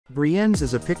Brienz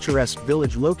is a picturesque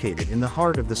village located in the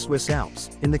heart of the Swiss Alps,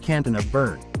 in the canton of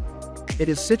Bern. It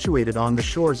is situated on the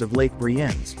shores of Lake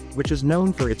Brienz, which is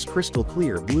known for its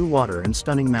crystal-clear blue water and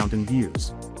stunning mountain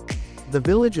views. The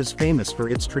village is famous for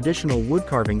its traditional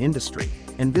woodcarving industry,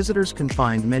 and visitors can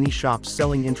find many shops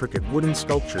selling intricate wooden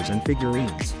sculptures and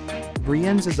figurines.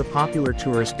 Brienz is a popular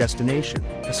tourist destination,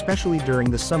 especially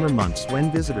during the summer months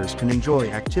when visitors can enjoy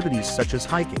activities such as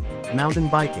hiking, mountain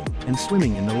biking, and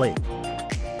swimming in the lake.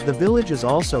 The village is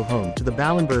also home to the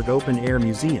Ballenberg Open-Air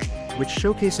Museum, which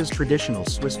showcases traditional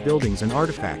Swiss buildings and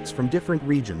artifacts from different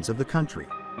regions of the country.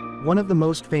 One of the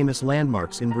most famous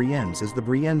landmarks in Brienz is the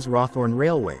Brienz Rothorn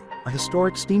Railway, a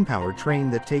historic steam-powered train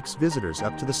that takes visitors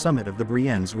up to the summit of the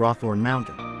Brienz Rothorn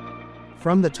mountain.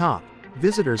 From the top,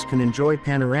 visitors can enjoy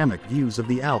panoramic views of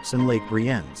the Alps and Lake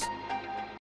Brienz.